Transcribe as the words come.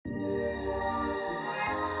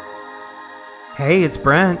Hey, it's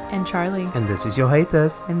Brent. And Charlie. And this is You'll Hate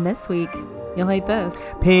This. And this week, you'll hate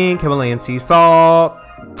this. Pink Himalayan sea salt.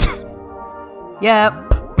 Yep.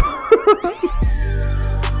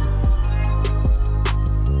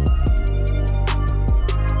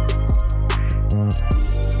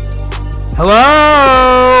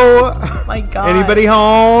 Hello! Oh my God. Anybody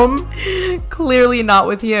home? Clearly not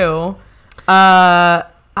with you. Hi.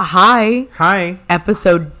 Hi.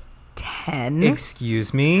 Episode 10.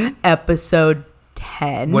 Excuse me? Episode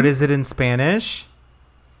 10. What is it in Spanish?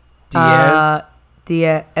 Diez?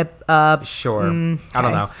 Sure. I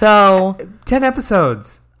don't know. So, 10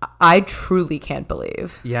 episodes. I truly can't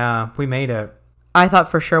believe. Yeah, we made it. I thought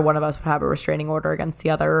for sure one of us would have a restraining order against the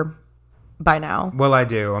other by now. Well, I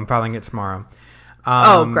do. I'm filing it tomorrow.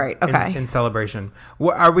 Great. Okay. In celebration.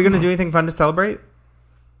 Are we going to do anything fun to celebrate?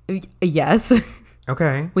 Yes.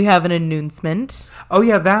 Okay. We have an announcement. Oh,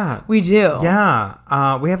 yeah, that. We do.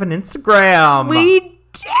 Yeah. We have an Instagram. We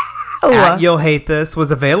do. At You'll Hate This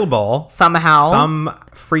was available. Somehow. Some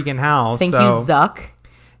freaking how. Thank you,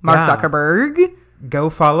 Mark Zuckerberg.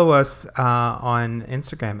 Go follow us on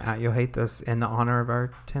Instagram at You'll Hate This in honor of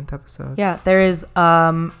our 10th episode. Yeah, there is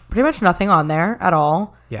pretty much nothing on there at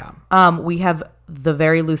all. Yeah. We have the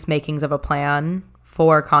very loose makings of a plan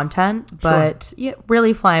for content, but yeah,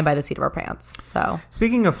 really flying by the seat of our pants. So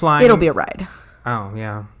speaking of flying, it'll be a ride. Oh,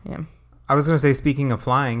 yeah. Yeah. I was going to say, speaking of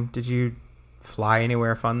flying, did you fly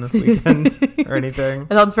anywhere fun this weekend or anything?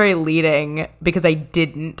 That sounds very leading because I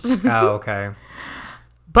didn't. Oh, okay.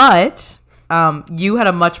 But you had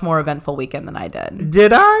a much more eventful weekend than I did.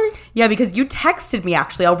 Did I? Yeah, because you texted me,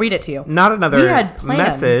 actually. I'll read it to you. Not another we had plans.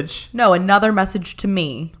 Message. No, another message to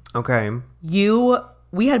me. Okay.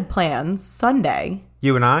 We had plans Sunday.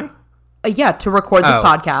 You and I? Yeah, to record this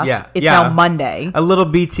podcast. Yeah. It's now Monday. A little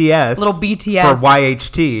BTS. For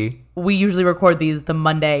YHT. We usually record these the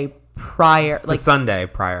Monday prior. The Sunday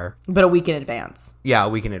prior. But a week in advance. Yeah, a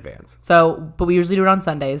week in advance. But we usually do it on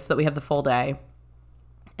Sundays so that we have the full day.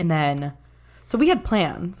 And then, so we had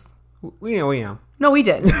plans. Yeah. No, we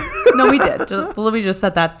did. Let me just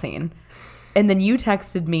set that scene. And then you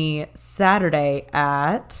texted me Saturday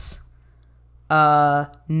at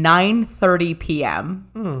 9:30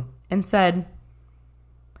 p.m. And said,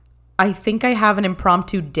 I think I have an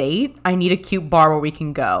impromptu date. I need a cute bar where we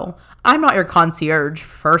can go. I'm not your concierge,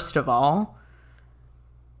 first of all.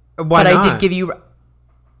 Why not? I did give you,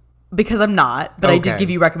 because I'm not, but okay. I did give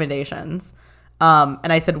you recommendations.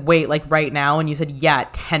 And I said, wait, like right now? And you said, yeah,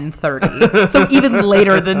 at 10:30. So even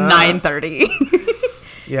later than 9:30.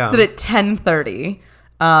 Yeah. So at 10:30.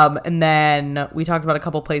 And then we talked about a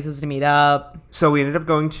couple places to meet up. So we ended up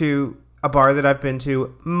going to a bar that I've been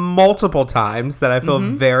to multiple times that I feel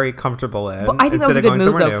very comfortable in. Well, I think that was a good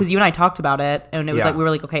move, though, because you and I talked about it. And it was like, we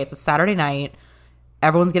were like, okay, it's a Saturday night.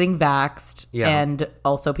 Everyone's getting vaxxed. Yeah. And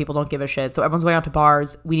also people don't give a shit. So everyone's going out to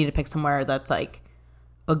bars. We need to pick somewhere that's like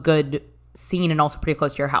a good scene and also pretty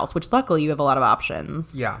close to your house, which luckily you have a lot of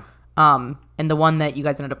options. Yeah. And the one that you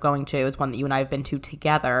guys ended up going to is one that you and I have been to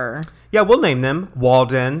together. Yeah, we'll name them.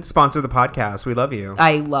 Walden, sponsor the podcast. We love you.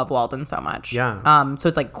 I love Walden so much. Yeah. So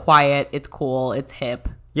it's like quiet. It's cool. It's hip.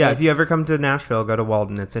 Yeah, if you ever come to Nashville, go to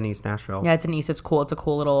Walden. It's in East Nashville. Yeah, it's in East. It's cool. It's a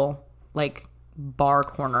cool little like bar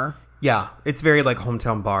corner. Yeah, it's very like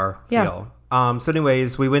hometown bar feel. So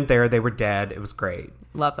anyways, we went there. They were dead. It was great.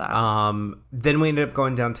 Love that. Then we ended up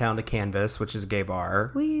going downtown to Canvas, which is a gay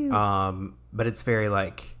bar. Woo. But it's very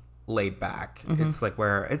like laid back. It's like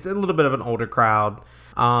where it's a little bit of an older crowd.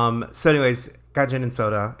 So anyways, got gin and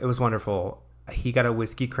soda. It was wonderful. He got a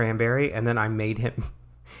whiskey cranberry, and then I made him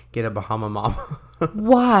get a Bahama Mama.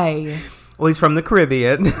 Why? Well, he's from the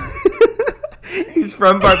Caribbean. He's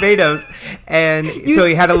from Barbados, and so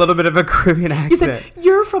he had a little bit of a Caribbean accent. You said,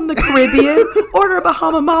 you're from the Caribbean? Order a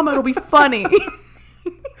Bahama Mama. It'll be funny.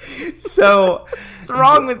 So what's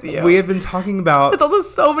wrong with you? We had been talking about... There's also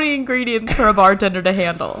so many ingredients for a bartender to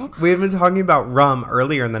handle. We had been talking about rum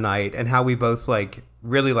earlier in the night and how we both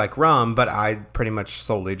really like rum, but I pretty much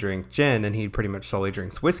solely drink gin and he pretty much solely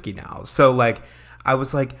drinks whiskey now. So I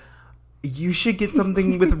was like, you should get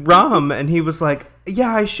something with rum. And he was like,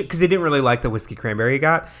 yeah, I should. Because he didn't really like the whiskey cranberry he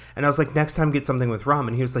got. And I was like, next time get something with rum.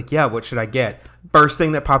 And he was like, yeah, what should I get? First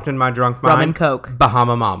thing that popped in my drunk mind. Rum and Coke.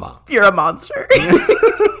 Bahama Mama. You're a monster.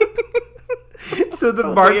 So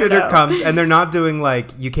the bartender comes, and they're not doing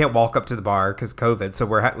you can't walk up to the bar because COVID. So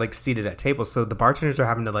we're seated at tables. So the bartenders are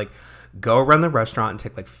having to go around the restaurant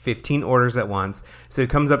and take 15 orders at once. So he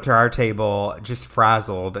comes up to our table just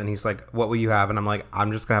frazzled, and he's like, what will you have? And I'm like,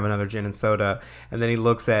 I'm just gonna have another gin and soda. And then he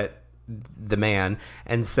looks at the man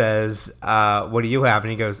and says, what do you have?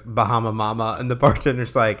 And he goes, Bahama Mama. And the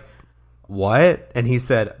bartender's like, what? And he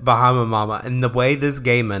said, Bahama Mama. And the way this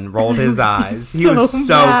gay man rolled his eyes, he So was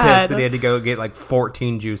so mad. pissed that he had to go get like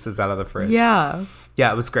 14 juices out of the fridge. Yeah.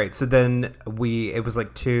 Yeah, it was great. So then it was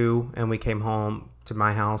like 2 and we came home to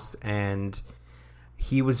my house and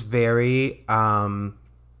he was very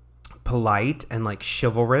polite and like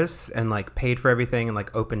chivalrous and like paid for everything and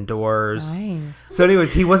like opened doors. Nice. So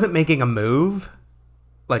anyways, he wasn't making a move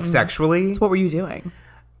like sexually. So what were you doing?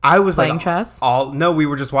 I was playing like chess? No, we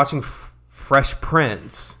were just watching Fresh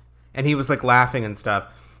Prince and he was like laughing and stuff.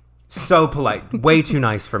 So polite, way too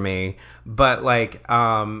nice for me. But like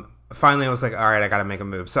finally I was like, all right, I gotta make a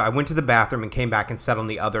move. So I went to the bathroom and came back and sat on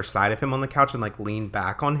the other side of him on the couch and like leaned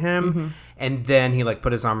back on him. And then he like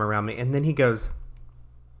put his arm around me and then he goes,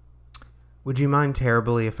 would you mind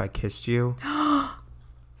terribly if I kissed you?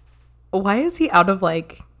 Why is he out of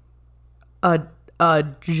like a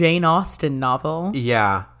Jane Austen novel?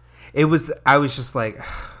 Yeah. I was just like,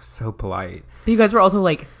 so polite. But you guys were also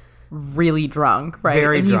like really drunk, right?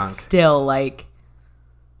 Very and drunk. He's still like,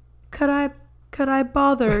 could I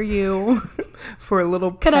bother you? For a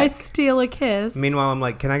little Could I steal a kiss? Meanwhile, I'm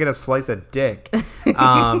like, can I get a slice of dick?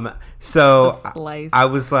 So slice. I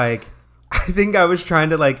was like, I think I was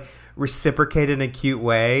trying to like reciprocate in a cute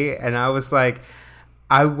way. And I was like,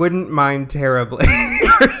 I wouldn't mind terribly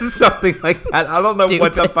or something like that. I don't know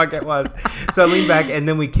what the fuck it was. So I leaned back and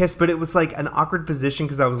then we kissed, but it was like an awkward position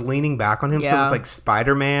because I was leaning back on him. So it was like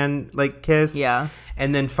Spider-Man like kiss. Yeah.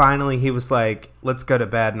 And then finally he was like, let's go to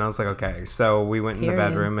bed. And I was like, okay. So we went in the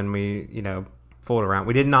bedroom and we, fooled around.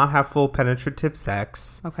 We did not have full penetrative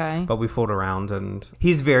sex. Okay. But we fooled around and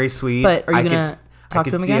he's very sweet. But are you going to talk to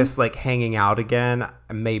him again? I could see us like hanging out again,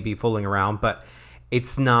 maybe fooling around, but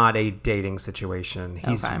it's not a dating situation.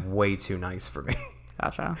 He's way too nice for me.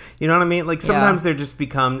 Gotcha. You know what I mean? Like sometimes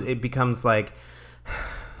it becomes like,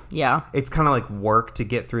 yeah, it's kind of like work to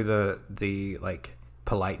get through the like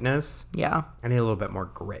politeness. Yeah. I need a little bit more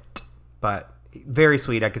grit, but very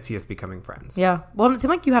sweet. I could see us becoming friends. Yeah. Well, it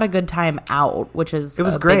seemed like you had a good time out, which is it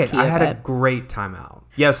was great. I had a great time out.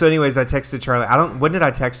 Yeah. So, anyways, I texted Charlie. When did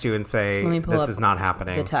I text you and say this is not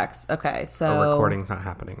happening? The text. Okay, so a recording's not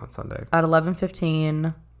happening on Sunday at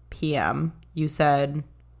 11:15 p.m. You said,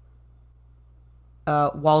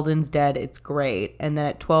 "Walden's dead. It's great." And then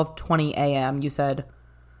at 12:20 a.m. you said,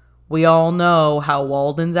 "We all know how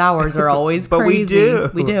Walden's hours are always but crazy."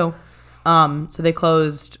 We do. So they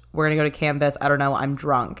closed. We're going to go to Canvas. I don't know. I'm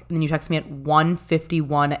drunk. And then you text me at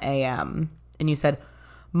 1:51 a.m. And you said,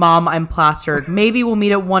 "Mom, I'm plastered. Maybe we'll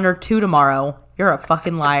meet at 1 or 2 tomorrow." You're a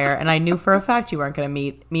fucking liar. And I knew for a fact you weren't going to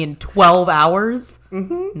meet me in 12 hours.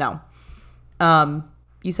 Mm-hmm. No.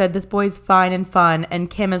 You said this boy's fine and fun. And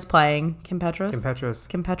Kim is playing. Kim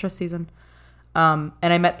Petras season. And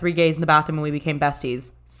I met 3 gays in the bathroom and we became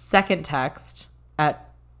besties. Second text at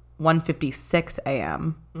 1:56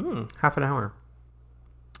 a.m. Half an hour.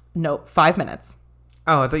 No, 5 minutes.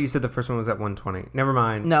 Oh, I thought you said the first one was at 1:20. Never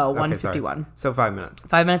mind. No, 1:51. So 5 minutes.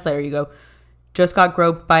 5 minutes later, you go, "Just got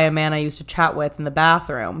groped by a man I used to chat with in the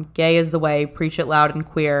bathroom. Gay is the way. Preach it loud and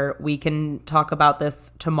queer. We can talk about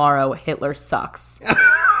this tomorrow. Hitler sucks." What's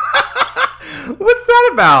that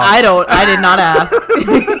about? I did not ask.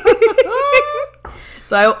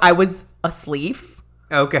 So I was asleep.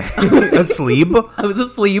 Okay. Asleep? I was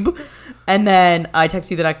asleep. And then I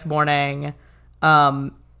text you the next morning,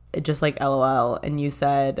 just like LOL. And you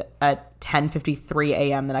said at 10:53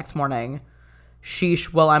 a.m. the next morning,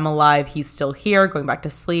 "Sheesh, well, I'm alive. He's still here. Going back to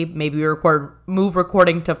sleep. Maybe we move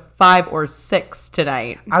recording to 5 or 6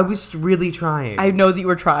 tonight." I was really trying. I know that you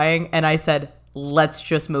were trying. And I said, let's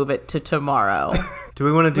just move it to tomorrow. Do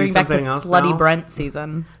we want to do something else now? Slutty Brent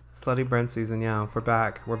season. Slutty Brent season, yeah. We're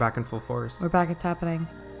back. We're back in full force. We're back. It's happening.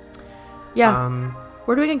 Yeah.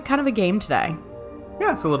 We're doing kind of a game today.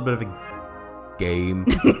 Yeah, it's a little bit of a game.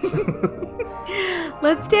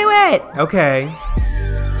 Let's do it. Okay.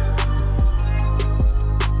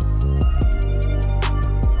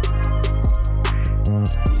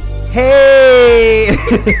 Hey!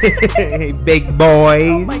 Hey, big boys.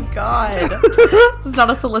 Oh my God. This is not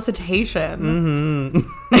a solicitation.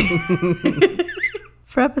 Mm-hmm.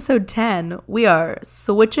 For episode 10, we are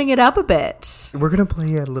switching it up a bit. We're going to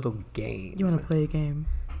play a little game. You want to play a game?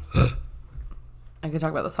 I could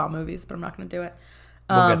talk about the Saw movies, but I'm not going to do it.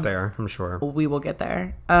 We'll get there, I'm sure. We will get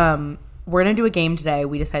there. We're going to do a game today.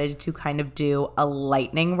 We decided to kind of do a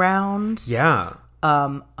lightning round. Yeah.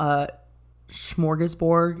 A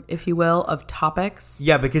smorgasbord, if you will, of topics.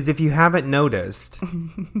 Yeah, because if you haven't noticed,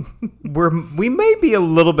 we may be a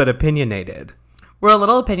little bit opinionated. We're a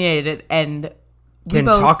little opinionated and could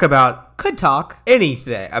talk about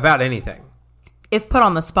anything. If put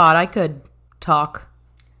on the spot, I could talk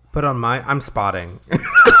Put on I'm spotting.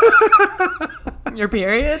 Your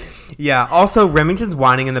period? Yeah. Also, Remington's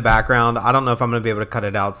whining in the background. I don't know if I'm going to be able to cut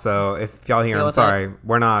it out. So if y'all hear him, sorry.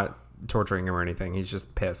 We're not torturing him or anything. He's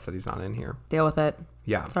just pissed that he's not in here. Deal with it.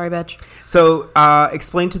 Yeah. Sorry, bitch. So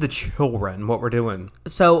explain to the children what we're doing.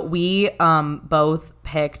 So we both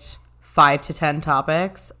picked 5 to 10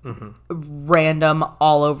 topics, random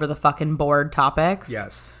all over the fucking board topics.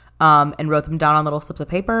 Yes. And wrote them down on little slips of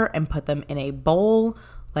paper and put them in a bowl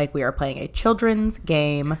like we are playing a children's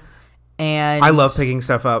game. And I love picking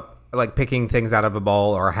stuff up, like picking things out of a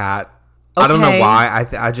bowl or a hat. Okay. I don't know why.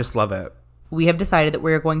 I just love it. We have decided that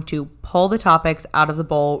we're going to pull the topics out of the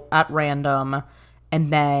bowl at random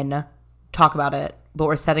and then talk about it. But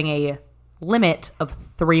we're setting a limit of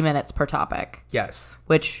 3 minutes per topic. Yes.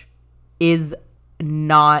 Which is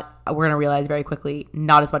not, we're going to realize very quickly,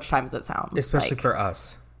 not as much time as it sounds. Especially for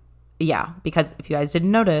us. Yeah, because if you guys didn't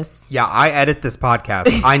notice... Yeah, I edit this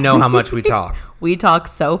podcast. I know how much we talk. We talk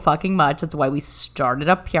so fucking much. That's why we started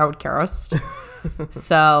a podcast.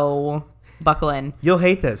 So, buckle in. You'll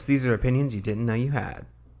hate this. These are opinions you didn't know you had.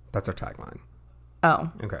 That's our tagline. Oh.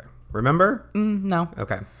 Okay. Remember? No.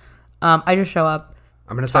 Okay. I just show up.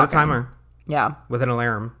 I'm going to set a timer. Yeah. With an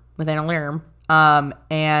alarm. And then we're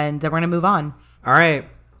going to move on. All right.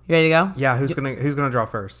 You ready to go? Yeah, who's gonna draw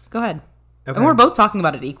first? Go ahead. Okay. And we're both talking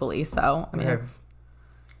about it equally, so I mean, it's...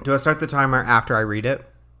 Do I start the timer after I read it?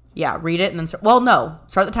 Yeah, read it and then start. Well, no,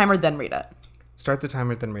 start the timer then read it. Start the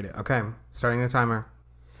timer then read it. Okay, starting the timer.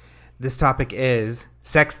 This topic is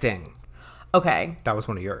sexting. Okay. That was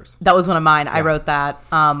one of yours. That was one of mine. Yeah. I wrote that.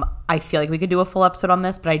 I feel like we could do a full episode on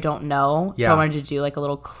this, but I don't know. So I wanted to do like a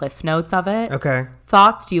little cliff notes of it. Okay.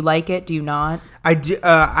 Thoughts? Do you like it? Do you not? I do.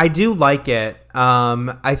 I do like it.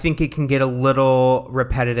 I think it can get a little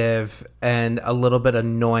repetitive and a little bit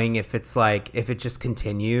annoying if it just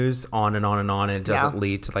continues on and on and on and it doesn't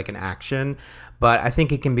lead to like an action. But I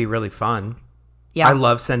think it can be really fun. Yeah. I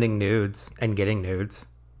love sending nudes and getting nudes.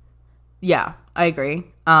 Yeah, I agree.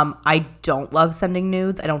 I don't love sending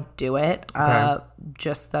nudes. I don't do it. Okay.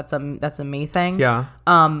 Just that's a me thing. Yeah.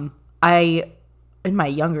 I in my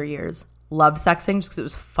younger years loved sexting just because it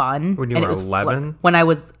was fun. When you were 11? When I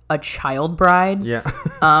was a child bride. Yeah.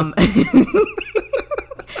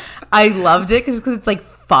 I loved it because it's like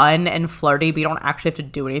fun and flirty, but you don't actually have to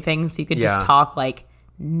do anything, so you could just talk like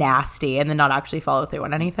nasty and then not actually follow through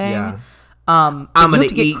on anything. Yeah. I'm gonna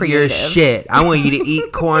eat your shit. I want you to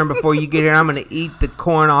eat corn before you get here. I'm gonna eat the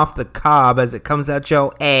corn off the cob as it comes out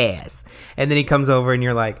your ass. And then he comes over and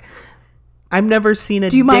you're like, I've never seen a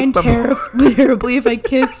dick before. Do you mind terribly if I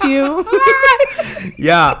kissed you?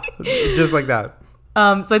 Yeah, just like that.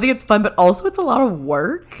 So I think it's fun, but also it's a lot of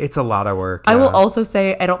work. It's a lot of work. Yeah. I will also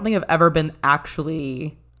say I don't think I've ever been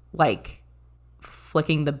actually like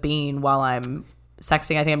flicking the bean while I'm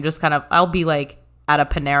sexting. I think I'm just I'll be like at a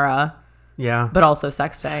Panera. Yeah. But also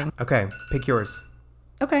sexting. Okay. Pick yours.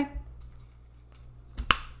 Okay.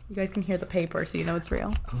 You guys can hear the paper so you know it's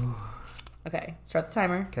real. Okay. Start the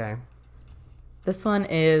timer. Okay. This one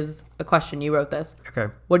is a question. You wrote this.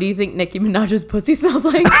 Okay. What do you think Nicki Minaj's pussy smells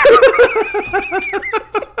like?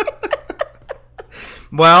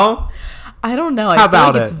 Well, I don't know. I feel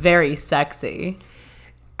like it's very sexy.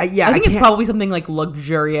 Yeah. I think it's probably something like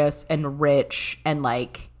luxurious and rich and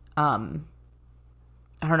like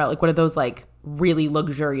I don't know, like one of those like really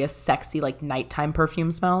luxurious, sexy, like nighttime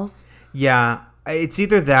perfume smells. Yeah, it's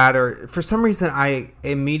either that or for some reason I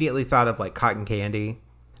immediately thought of like cotton candy,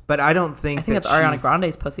 but I don't think. I think that's Ariana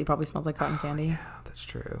Grande's pussy probably smells like cotton candy. Yeah, that's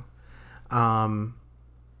true.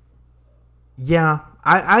 Yeah,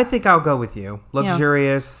 I think I'll go with you.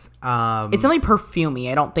 Luxurious. Yeah. It's only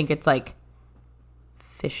perfumey. I don't think it's like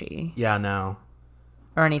fishy. Yeah, no.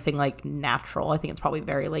 Or anything like natural. I think it's probably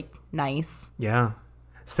very like nice. Yeah.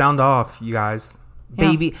 Sound off, you guys.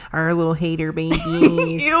 Yeah. Baby, our little hater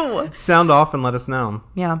babies. Ew. Sound off and let us know.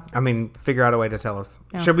 Yeah. I mean, figure out a way to tell us.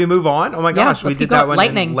 Yeah. Should we move on? Oh my gosh, we did that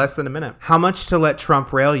one in less than a minute. How much to let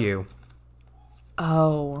Trump rail you?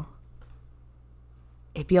 Oh.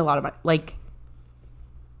 It'd be a lot of money. Like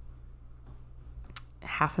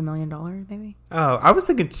 $500,000 maybe? Oh, I was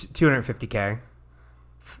thinking $250K.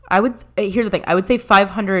 Here's the thing. I would say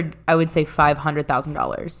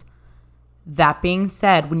 $500,000. That being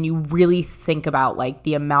said, when you really think about like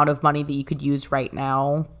the amount of money that you could use right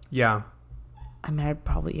now, yeah, I mean, I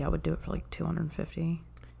would do it for like 250.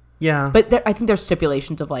 Yeah, but I think there's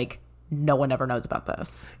stipulations of like no one ever knows about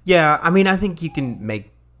this. Yeah, I mean, I think you can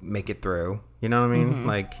make it through. You know what I mean? Mm-hmm.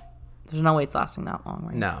 Like, there's no way it's lasting that long,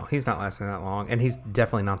 right? No, he's not lasting that long, and he's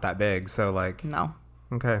definitely not that big. So like, no.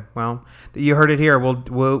 Okay, well, you heard it here.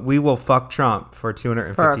 We will fuck Trump for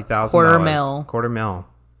 $250,000. $250,000. $250,000.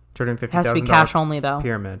 $250,000 has to be cash only, though.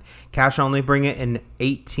 Pyramid. Cash only. Bring it in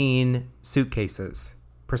 18 suitcases.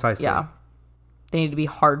 Precisely. Yeah. They need to be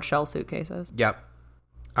hard shell suitcases. Yep.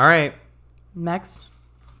 All right. Next.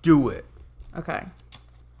 Do it. Okay.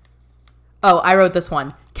 Oh, I wrote this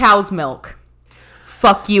one. Cow's milk.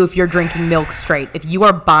 Fuck you if you're drinking milk straight. If you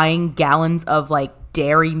are buying gallons of like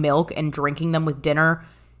dairy milk and drinking them with dinner,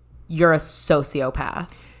 you're a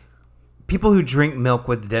sociopath. People who drink milk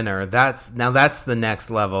with dinner, that's the next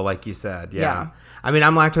level, like you said. Yeah. I mean,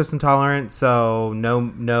 I'm lactose intolerant, so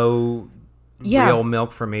no real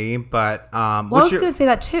milk for me. But I was gonna say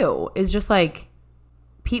that too. Is just like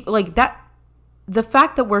people like that. The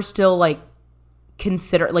fact that we're still like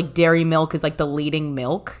consider like dairy milk is like the leading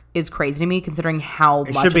milk is crazy to me, considering how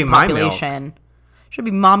much of the population should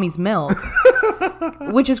be mommy's milk.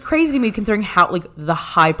 Which is crazy to me considering how like the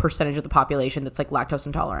high percentage of the population that's like lactose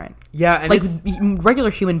intolerant. Yeah, and like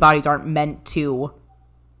regular human bodies aren't meant to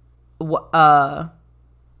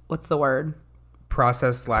what's the word?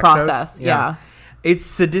 Process lactose. Process, yeah. It's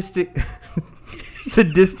sadistically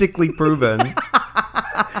proven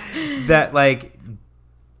that like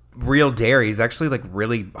real dairy is actually like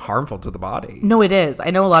really harmful to the body. No, it is.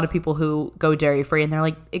 I know a lot of people who go dairy free and they're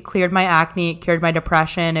like, it cleared my acne, it cured my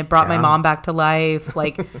depression, it brought my mom back to life,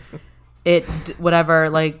 like it whatever,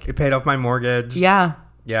 like it paid off my mortgage. Yeah.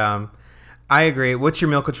 I agree. What's your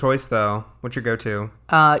milk of choice though? What's your go-to?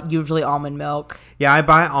 Usually almond milk. Yeah, I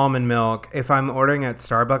buy almond milk. If I'm ordering at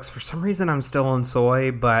Starbucks, for some reason I'm still on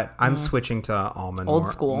soy, but I'm switching to almond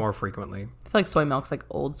more frequently. I feel like soy milk's like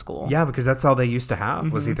old school. Yeah, because that's all they used to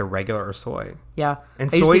have was either regular or soy. Yeah.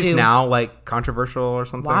 And soy's now like controversial or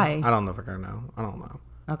something. Why? I don't know if I can know. I don't know.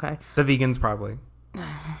 Okay. The vegans probably.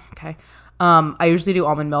 Okay. I usually do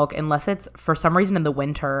almond milk unless it's for some reason in the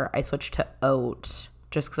winter I switch to oat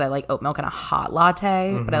just because I like oat milk in a hot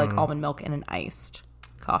latte, but I like almond milk in an iced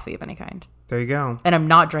coffee of any kind. There you go. And I'm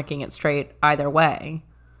not drinking it straight either way.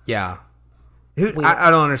 Yeah.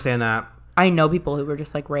 I don't understand that. I know people who were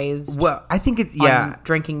just like raised. Well, I think it's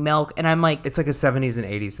drinking milk, and I'm like, it's like a 70s and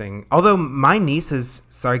 80s thing. Although my nieces,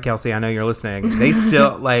 sorry Kelsey, I know you're listening. They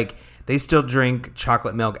still drink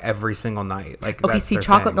chocolate milk every single night. Like okay, see,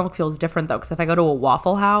 chocolate milk feels different though, because if I go to a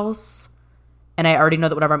Waffle House and I already know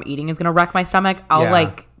that whatever I'm eating is gonna wreck my stomach, I'll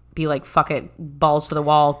like be like, fuck it, balls to the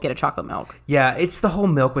wall, get a chocolate milk. Yeah, it's the whole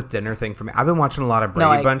milk with dinner thing for me. I've been watching a lot of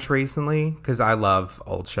Brady Bunch recently because I love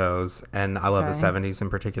old shows and I love the 70s in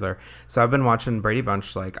particular. So I've been watching Brady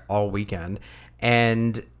Bunch like all weekend,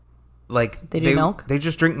 and like they do milk? They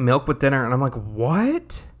just drink milk with dinner, and I'm like,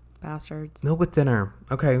 what? Bastards. Milk with dinner.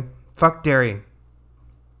 Okay. Fuck dairy.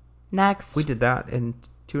 Next. We did that in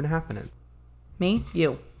 2.5 minutes. Me?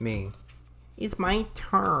 You. Me. It's my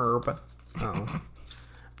turb. Oh.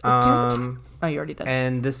 Oh, you already did.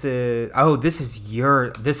 And this is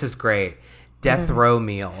great. Death row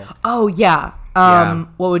meal. Oh yeah.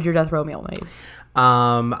 What would your death row meal be?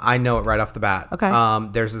 I know it right off the bat. Okay.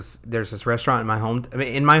 There's this restaurant in my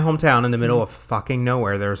hometown in the middle of fucking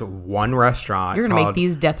nowhere. There's one restaurant. You're gonna make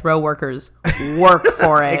these death row workers work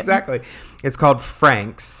for it. Exactly. It's called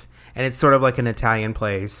Frank's, and it's sort of like an Italian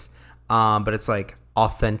place, but it's like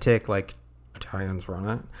authentic, like Italians run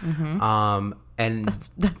it. Mm-hmm. And that's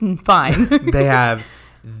fine. They have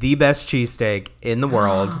the best cheesesteak in the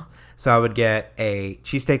world. So I would get a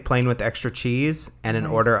cheesesteak plain with extra cheese and an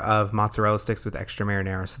order of mozzarella sticks with extra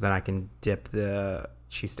marinara, so then I can dip the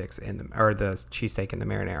cheesesteak in the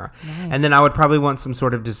marinara. Nice. And then I would probably want some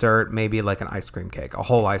sort of dessert, maybe like an ice cream cake, a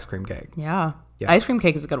whole ice cream cake. Yeah. Ice cream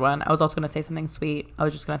cake is a good one. I was also going to say something sweet. I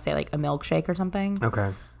was just going to say like a milkshake or something.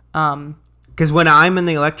 Okay. Because when I'm in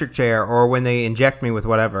the electric chair or when they inject me with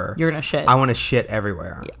whatever, you're going to shit. I want to shit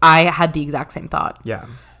everywhere. I had the exact same thought. Yeah.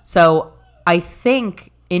 So I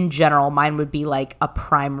think in general, mine would be like a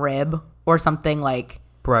prime rib or something like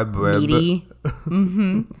meaty.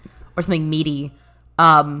 Mm-hmm. Or something meaty.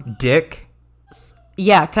 Dick?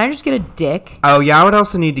 Yeah. Can I just get a dick? Oh, yeah. I would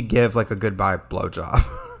also need to give like a goodbye blowjob.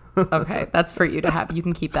 Okay. That's for you to have. You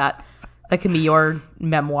can keep that. That can be your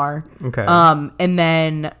memoir. Okay. And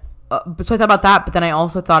then... so I thought about that, but then I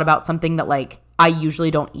also thought about something that like I usually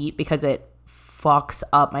don't eat because it fucks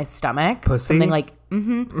up my stomach. Pussy?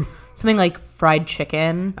 Something like fried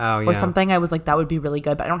chicken or something. I was like, that would be really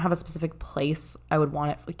good, but I don't have a specific place I would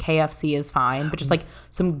want it. KFC is fine, but just like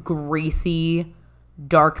some greasy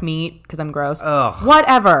dark meat because I'm gross. Ugh.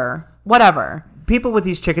 Whatever. People with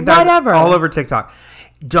these chicken thighs all over TikTok.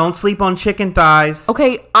 Don't sleep on chicken thighs.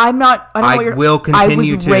 Okay, I'm not. I will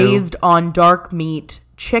continue to. I was raised on dark meat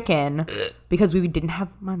chicken because we didn't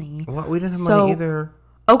have money. Well, we didn't have money either.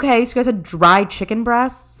 Okay, so you guys had dry chicken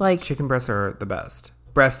breasts? Like chicken breasts are the best.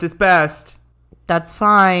 Breast is best. That's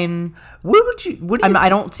fine. I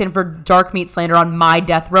don't stand for dark meat slander on my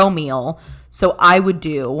death row meal. So I would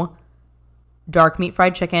do dark meat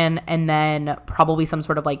fried chicken and then probably some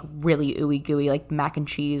sort of like really ooey gooey like mac and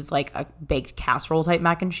cheese, like a baked casserole type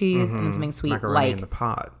mac and cheese, and then something sweet macaroni in the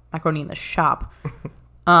pot. Macaroni in the shop.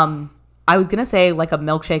 I was gonna say like a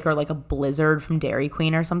milkshake or like a Blizzard from Dairy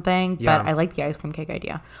Queen or something, but I like the ice cream cake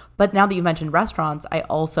idea. But now that you mentioned restaurants, I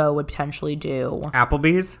also would potentially do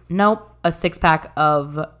Applebee's. Nope, a 6-pack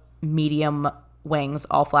of medium wings,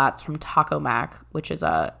 all flats from Taco Mac, which is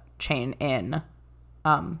a chain in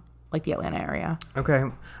like the Atlanta area. Okay,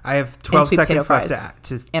 I have 12 seconds left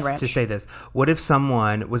to say this. What if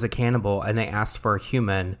someone was a cannibal and they asked for a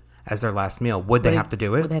human as their last meal? Would they have to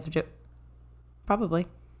do it? Would they have to do it? Probably.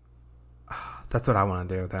 That's what I want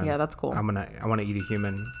to do then. Yeah, that's cool. I want to eat a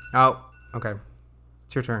human. Oh, okay.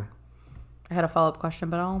 It's your turn. I had a follow-up question,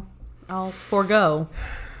 but I'll forego.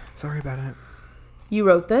 Sorry about it. You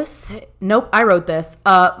wrote this? Nope, I wrote this.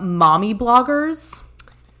 Mommy bloggers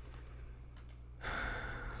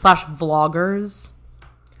 / vloggers.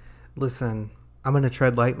 Listen, I'm going to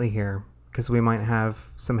tread lightly here because we might have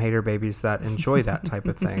some hater babies that enjoy that type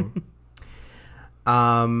of thing.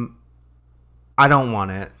 I don't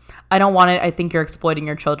want it. I don't want it. I think you're exploiting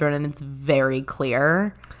your children, and it's very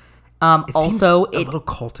clear. It seems a little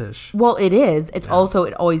cultish. Well, it is. It's also,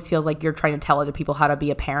 it always feels like you're trying to tell other people how to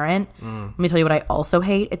be a parent. Let me tell you what I also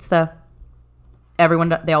hate. It's they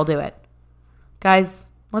all do it. Guys,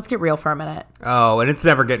 let's get real for a minute. Oh, and it's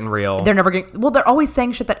never getting real. They're always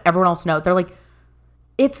saying shit that everyone else knows. They're like,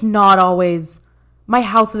 it's not always, my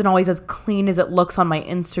house isn't always as clean as it looks on my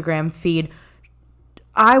Instagram feed.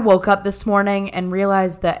 I woke up this morning and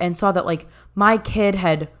realized that and saw that like my kid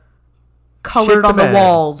had colored on the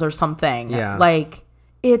walls or something. Yeah. Like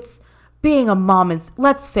it's being a mom is,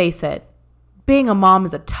 let's face it, being a mom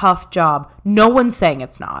is a tough job. No one's saying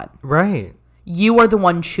it's not. Right. You are the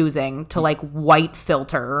one choosing to like white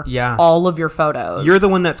filter all of your photos. You're the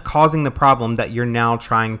one that's causing the problem that you're now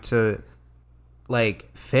trying to like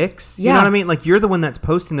fix. You know what I mean? Like you're the one that's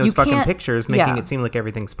posting those fucking pictures, making it seem like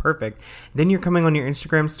everything's perfect. Then you're coming on your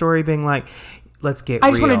Instagram story being like, let's get real. I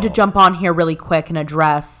just wanted to jump on here really quick and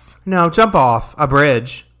address. No, jump off a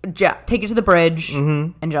bridge. Yeah, take it to the bridge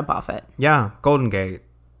and jump off it. Yeah, Golden Gate.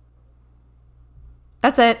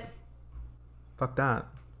 That's it. Fuck that.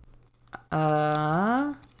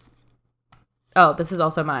 Oh, this is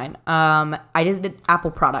also mine. I just did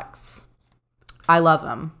Apple products. I love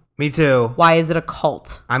them. Me too. Why is it a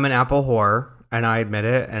cult? I'm an Apple whore, and I admit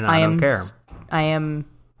it, and I don't care. I am,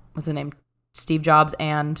 what's his name? Steve Jobs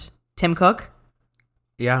and Tim Cook?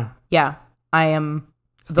 Yeah. Yeah. I am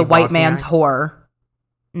Steve the white Wozniak? man's whore.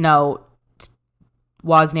 No.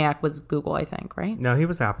 Wozniak was Google, I think, right? No, he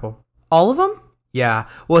was Apple. All of them? Yeah.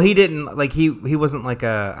 Well, he didn't, like, he wasn't like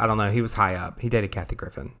I don't know, he was high up. He dated Kathy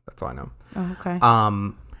Griffin. That's all I know. Oh, okay.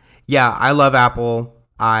 Yeah, I love Apple.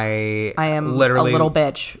 I am literally a little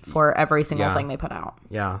bitch for every single thing they put out.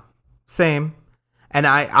 Yeah. Same. And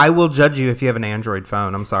I will judge you if you have an Android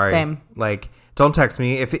phone. I'm sorry. Same. Like, don't text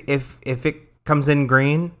me. If it comes in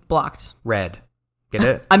green. Blocked. Red. Get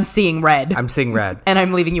it? I'm seeing red. And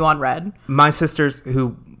I'm leaving you on red. My sisters,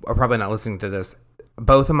 who are probably not listening to this,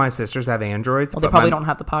 both of my sisters have Androids. Well, they probably don't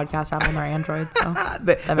have the podcast app on their Androids, so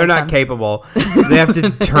they're not capable. They have to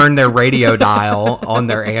turn their radio dial on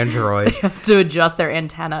their Android. They have to adjust their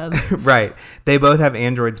antennas. Right. They both have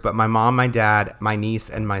Androids, but my mom, my dad, my niece,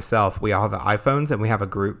 and myself, we all have iPhones, and we have a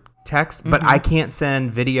group text, but I can't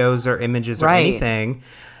send videos or images or anything.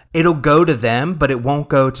 It'll go to them, but it won't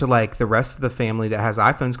go to like the rest of the family that has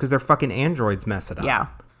iPhones because their fucking Androids mess it up. Yeah.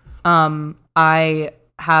 I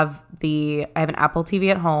have an Apple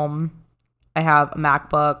TV at home. I have a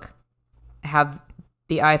MacBook. I have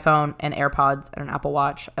the iPhone and AirPods and an Apple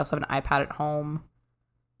Watch. I also have an iPad at home.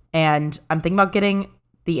 And I'm thinking about getting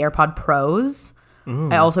the AirPod Pros.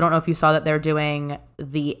 I also don't know if you saw that they're doing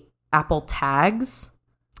the Apple Tags,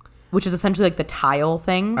 which is essentially like the tile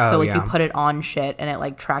thing. So like you put it on shit and it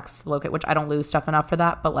like tracks the locate, which I don't lose stuff enough for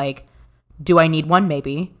that. But like, do I need one?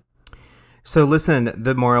 Maybe. So listen,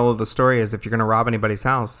 the moral of the story is if you're going to rob anybody's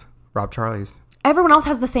house, rob Charlie's. Everyone else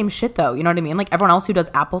has the same shit though. You know what I mean? Like everyone else who does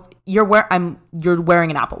Apples, you're wearing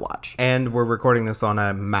an Apple Watch. And we're recording this on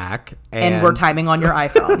a Mac. And we're timing on your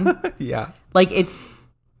iPhone. Yeah. Like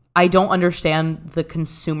I don't understand the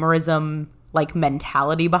consumerism like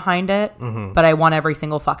mentality behind it, but I want every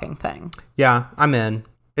single fucking thing. Yeah, I'm in.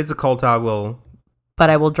 It's a cult I will. But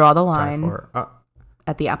I will draw the line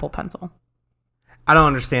at the Apple Pencil. I don't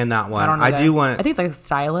understand that one. I think it's like a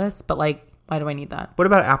stylus, but like, why do I need that? What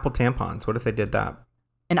about Apple tampons? What if they did that?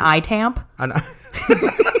 An iTamp?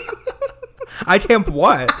 iTamp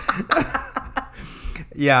what?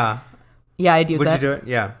 Yeah. Yeah, I'd use it. Would you do it?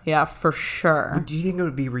 Yeah. Yeah, for sure. Do you think it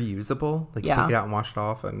would be reusable? Like, you take it out and wash it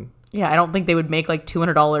off? And yeah, I don't think they would make like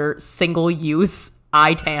 $200 single-use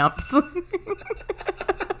iTamps.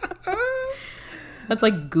 That's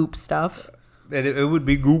like goop stuff. It would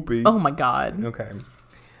be goopy. Oh my God. Okay.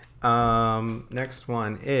 Next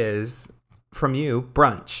one is from you,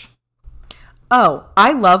 brunch. Oh,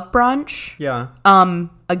 I love brunch. Yeah.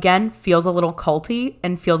 Again, feels a little culty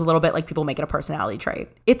and feels a little bit like people make it a personality trait.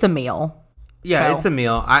 It's a meal. Yeah, so. It's a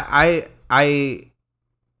meal. I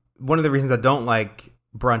one of the reasons I don't like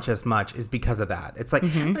brunch as much is because of that. It's like,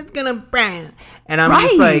 it's gonna brunch. And I'm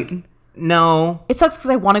just like, no. It sucks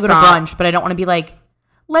because I want to go to brunch, but I don't want to be like,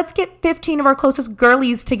 let's get 15 of our closest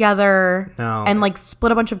girlies together and like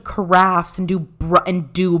split a bunch of carafes and do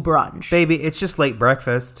brunch. Baby, it's just late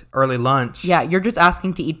breakfast, early lunch. Yeah, you're just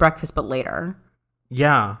asking to eat breakfast, but later.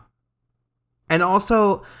 Yeah. And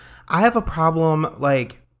also, I have a problem,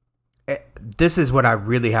 like, this is what I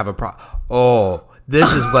really have a problem. Oh,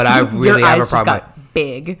 this is what I really have a problem with.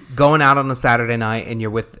 Big. Going out on a Saturday night and you're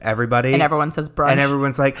with everybody. And everyone says brunch. And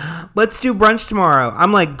everyone's like, let's do brunch tomorrow.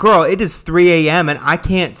 I'm like, girl, it is 3 a.m. and I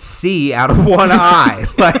can't see out of one eye.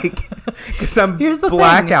 Like, because I'm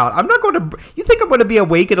blackout. I'm not going to. You think I'm going to be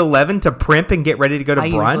awake at 11 to primp and get ready to go to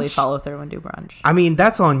brunch? I usually follow through and do brunch. I mean,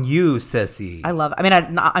 that's on you, sissy. I love it. I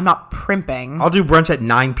mean, I'm not primping. I'll do brunch at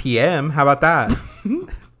 9 p.m. How about that?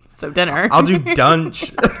 So dinner. I'll do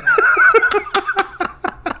dunch.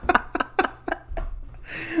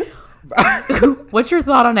 What's your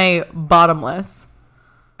thought on a bottomless?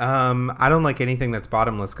 I don't like anything that's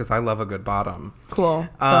bottomless because I love a good bottom. Cool.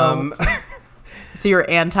 So you're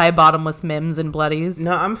anti-bottomless Mims and Bloodies?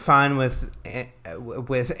 No, I'm fine with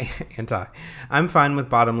anti. I'm fine with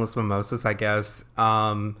bottomless mimosas, I guess.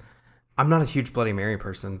 I'm not a huge Bloody Mary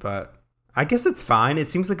person, but I guess it's fine. It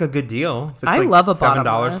seems like a good deal. If it's love a $7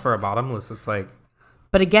 bottomless. for a bottomless. It's like.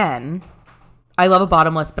 But again, I love a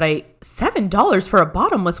bottomless, but $7 for a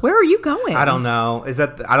bottomless. Where are you going? I don't know.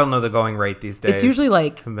 I don't know the going rate these days. It's usually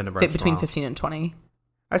like between 15 and 20.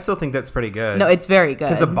 I still think that's pretty good. No, it's very good.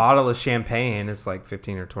 Because a bottle of champagne is like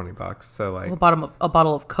 $15 or $20. So like a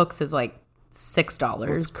bottle of Cook's is like $6.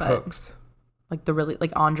 What's Cook's? Like the really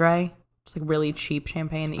like Andre, just like really cheap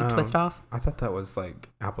champagne that you twist off. I thought that was like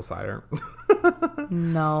apple cider.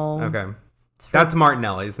 No. Okay. That's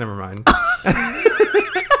Martinelli's. Never mind.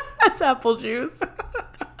 That's apple juice.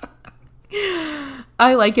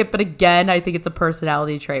 I like it, but again, I think it's a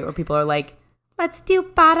personality trait where people are like, let's do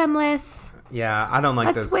bottomless. Yeah, I don't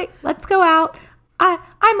like this. Let's go out.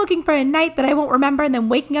 I'm looking for a night that I won't remember and then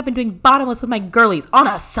waking up and doing bottomless with my girlies on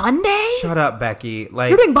a Sunday? Shut up, Becky. Like,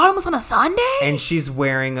 you're doing bottomless on a Sunday? And she's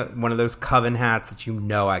wearing one of those coven hats that you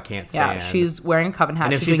know I can't stand. Yeah, she's wearing a coven hat.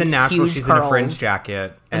 And if she's in Nashville, she's in a fringe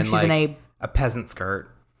jacket and she's like in a peasant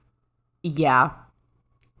skirt. Yeah.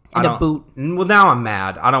 And a boot. Well, now I'm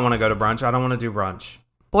mad. I don't want to go to brunch. I don't want to do brunch.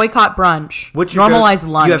 Boycott brunch. Normalize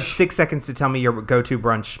lunch. You have 6 seconds to tell me your go-to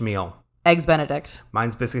brunch meal. Eggs Benedict.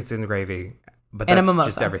 Mine's biscuits and gravy. But that's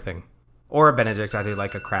just everything. Or a Benedict. I do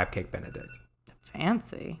like a crab cake Benedict.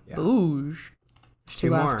 Fancy. Yeah. Bouge.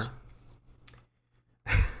 2 more.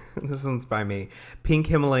 This one's by me. Pink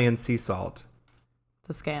Himalayan sea salt.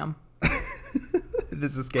 It's a scam. It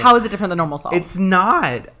is a scam. How is it different than normal salt? It's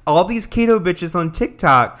not. All these keto bitches on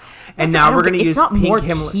TikTok. And now we're going to use pink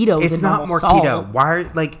Himalayan. It's not more keto.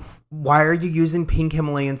 Why are you using pink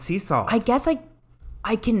Himalayan sea salt? I guess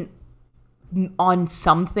I can on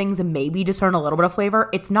some things and maybe discern a little bit of flavor.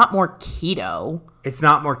 It's not more keto. It's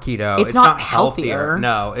not more keto. It's not healthier.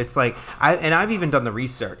 No, it's like I've even done the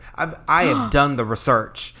research. I have done the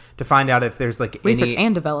research to find out if there's like research any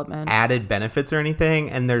and development added benefits or anything,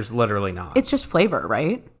 and there's literally not. It's just flavor,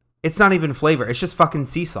 right? It's not even flavor. It's just fucking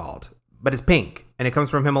sea salt, but it's pink and it comes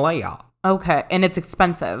from Himalaya. Okay, and it's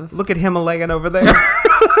expensive. Look at Himalayan over there.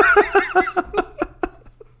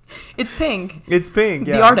 It's pink. It's pink.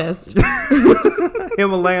 Yeah. The artist.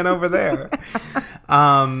 Himalayan over there.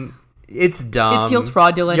 It's dumb. It feels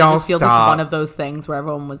fraudulent. It just feels like one of those things where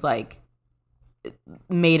everyone was like,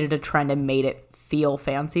 made it a trend and made it feel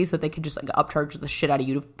fancy so they could just like upcharge the shit out of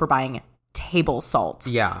you for buying table salt.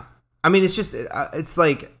 Yeah. I mean, it's just, it's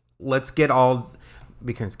like, let's get all,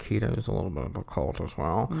 because keto is a little bit of a cult as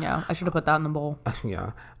well. Yeah. I should have put that in the bowl.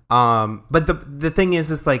 Yeah. But the thing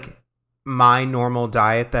is like, my normal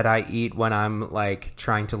diet that I eat when I'm like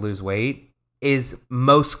trying to lose weight is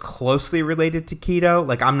most closely related to keto.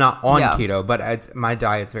 Like I'm not on keto, but my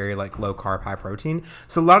diet's very like low carb, high protein.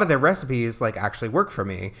 So a lot of their recipes like actually work for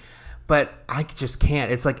me. But I just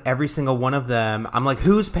can't. It's like every single one of them. I'm like,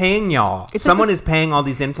 who's paying y'all? Someone is paying all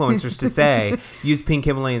these influencers to say, use pink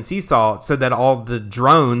Himalayan sea salt so that all the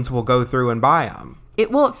drones will go through and buy them. It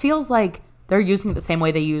feels like they're using it the same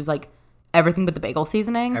way they use like everything but the bagel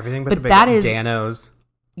seasoning. Everything but the bagel. That is Dano's.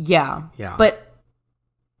 Yeah. Yeah. But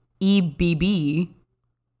EBB,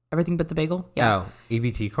 everything but the bagel. Yeah. Oh,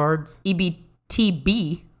 EBT cards?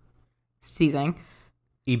 EBTB seasoning.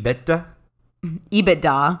 EBITDA?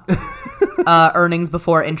 EBITDA. Earnings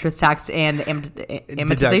before interest, tax, and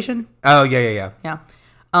amortization. Oh, yeah. Yeah.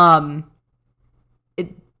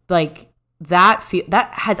 It like that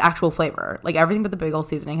has actual flavor. Like everything but the bagel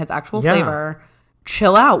seasoning has actual flavor.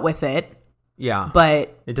 Chill out with it. Yeah.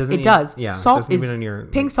 But it does. Yeah. Salt is in your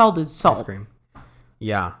pink salt is salt. Ice cream.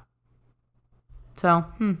 Yeah. So,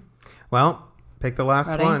 Well, pick the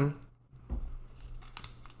last one.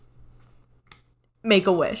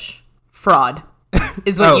 Make-A-Wish. Fraud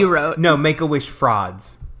is what you wrote. No, Make-A-Wish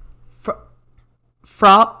frauds.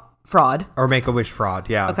 Fraud. Or Make-A-Wish fraud,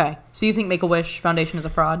 yeah. Okay. So you think Make-A-Wish Foundation is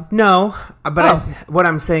a fraud? No, but what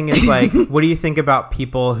I'm saying is like, what do you think about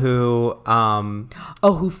people who...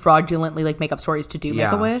 who fraudulently like make up stories to do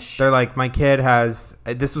Make-A-Wish? They're like, my kid has...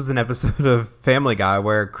 This was an episode of Family Guy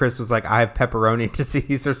where Chris was like, I have pepperoni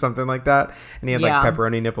disease or something like that. And he had like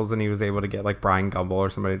pepperoni nipples and he was able to get like Brian Gumble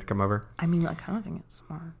or somebody to come over. I mean, I kind of think it's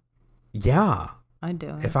smart. Yeah. I'd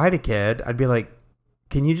do it. If I had a kid, I'd be like,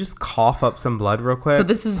 can you just cough up some blood real quick? So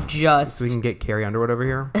this is just... So we can get Carrie Underwood over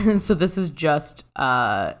here? So this is just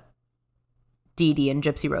Dee Dee and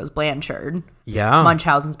Gypsy Rose Blanchard. Yeah.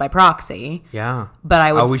 Munchausen's by proxy. Yeah. But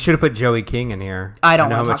I would... Oh, we should have put Joey King in here. I don't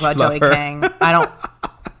want to talk about Joey King. I don't...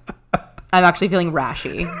 I'm actually feeling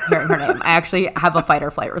rashy hearing her name. I actually have a fight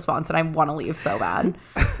or flight response and I want to leave so bad.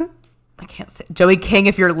 I can't say... Joey King,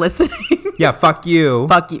 if you're listening... Yeah, fuck you.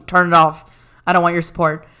 Fuck you. Turn it off. I don't want your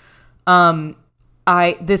support.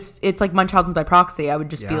 It's like Munchausen's by proxy. I would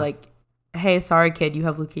just be like, hey, sorry, kid, you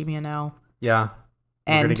have leukemia now. Yeah.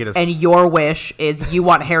 And your wish is you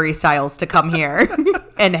want Harry Styles to come here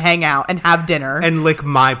and hang out and have dinner. And lick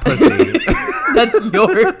my pussy. That's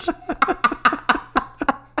your...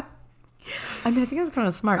 I mean, I think that's kind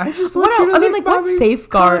of smart. I just want you to lick what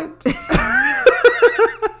safeguard...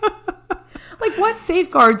 Like, what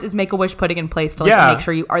safeguards is Make-A-Wish putting in place to make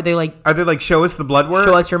sure you... Are they like, show us the blood work?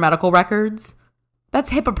 Show us your medical records?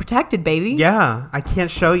 That's HIPAA protected, baby. Yeah, I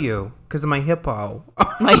can't show you because of my hippo.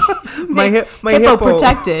 my hippo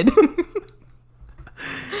protected.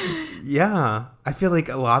 Yeah, I feel like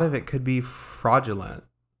a lot of it could be fraudulent.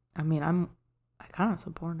 I mean, I kind of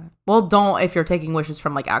support it. Well, don't if you're taking wishes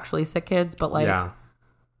from like actually sick kids, but like... Yeah.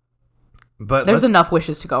 But there's enough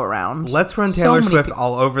wishes to go around. Let's run Taylor Swift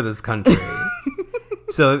all over this country.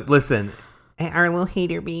 So listen, our little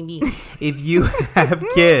hater baby, if you have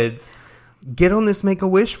kids, get on this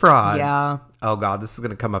Make-A-Wish fraud. Yeah. Oh God, this is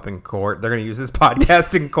gonna come up in court. They're gonna use this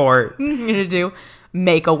podcast in court. You're gonna do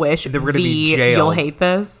Make-A-Wish. We're gonna be jailed. You'll hate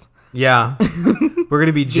this. Yeah, we're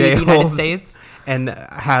gonna be jailed. The United States. And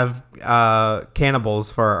have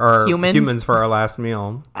cannibals or humans for our last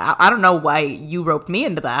meal. I don't know why you roped me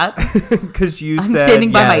into that. Because I'm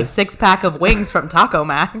standing by my 6-pack of wings from Taco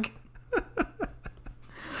Mac.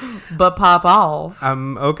 But pop off.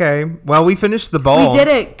 Okay. Well, we finished the bowl. We did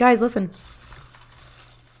it. Guys, listen.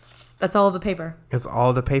 That's all of the paper. It's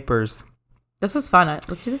all the papers. This was fun.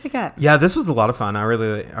 Let's do this again. Yeah, this was a lot of fun. I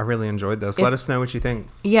really enjoyed this. Let us know what you think.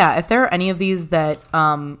 Yeah, if there are any of these that...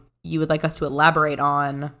 you would like us to elaborate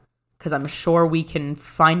on, because I'm sure we can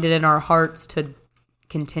find it in our hearts to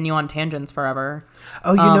continue on tangents forever.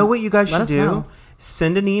 Oh, you know what you guys should do? Know.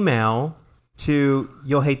 Send an email to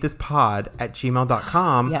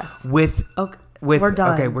you'llhatethis.pod@gmail.com. Yes. We're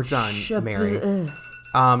done. Okay, we're done, Mary.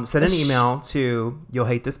 Send an email to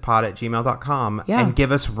you'llhatethis.pod@gmail.com and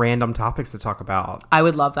give us random topics to talk about. I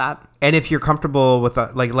would love that. And if you're comfortable with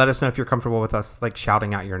let us know if you're comfortable with us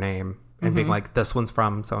shouting out your name. And being like, this one's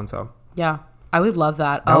from so-and-so. Yeah. I would love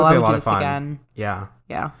that. That would be I a lot do of this fun. Again. Yeah.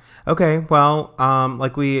 Yeah. Okay. Well,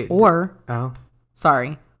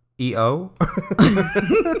 Sorry. EO?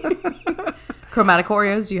 Chromatic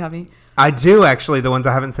Oreos, do you have any? I do, actually. The ones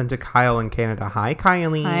I haven't sent to Kyle in Canada. Hi,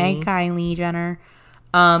 Kylie. Hi, Kylie Jenner.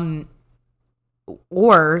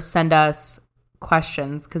 Or send us...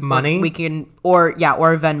 questions because money we can or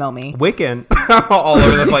Venmo me. Wiccan all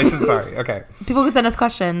over the place. I'm sorry. Okay. People can send us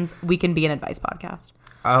questions. We can be an advice podcast.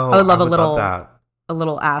 Oh, I would love a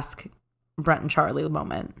little ask Brent and Charlie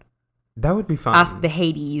moment. That would be fun. Ask the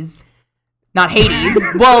Hades, not Hades.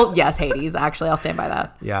 Well, yes, Hades. Actually, I'll stand by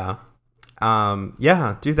that. Yeah.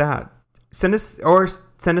 Yeah. Do that. Send us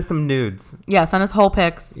some nudes. Yeah. Send us whole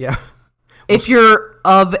pics. Yeah. If you're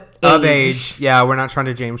of age. Of age. Yeah, we're not trying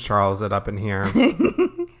to James Charles it up in here.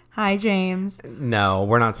 Hi, James. No,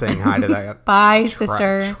 we're not saying hi to that. Bye,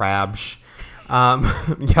 sister. Trabsh.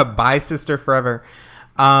 Yeah, bye, sister, forever.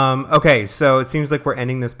 Okay, so it seems like we're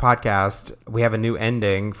ending this podcast. We have a new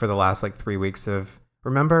ending for the last 3 weeks of,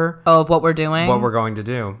 remember? Of what we're doing? What we're going to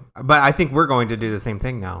do. But I think we're going to do the same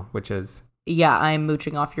thing now, which is... Yeah, I'm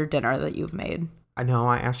mooching off your dinner that you've made. I know,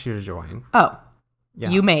 I asked you to join. Oh. Yeah.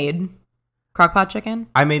 You made crockpot chicken?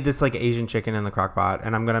 I made this Asian chicken in the crockpot,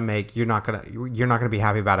 and I'm going to make, you're not going to be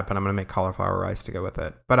happy about it, but I'm going to make cauliflower rice to go with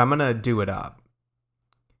it. But I'm going to do it up.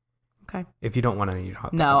 Okay. If you don't want any, you don't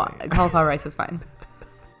have to. No, cauliflower rice is fine.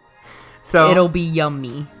 So it'll be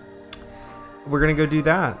yummy. We're gonna go do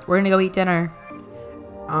that. We're gonna go eat dinner.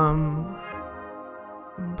 Bye.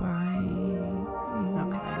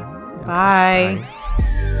 Okay. Bye.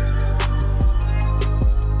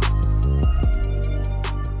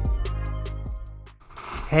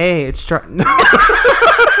 Hey, it's shit.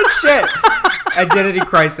 Identity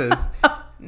crisis.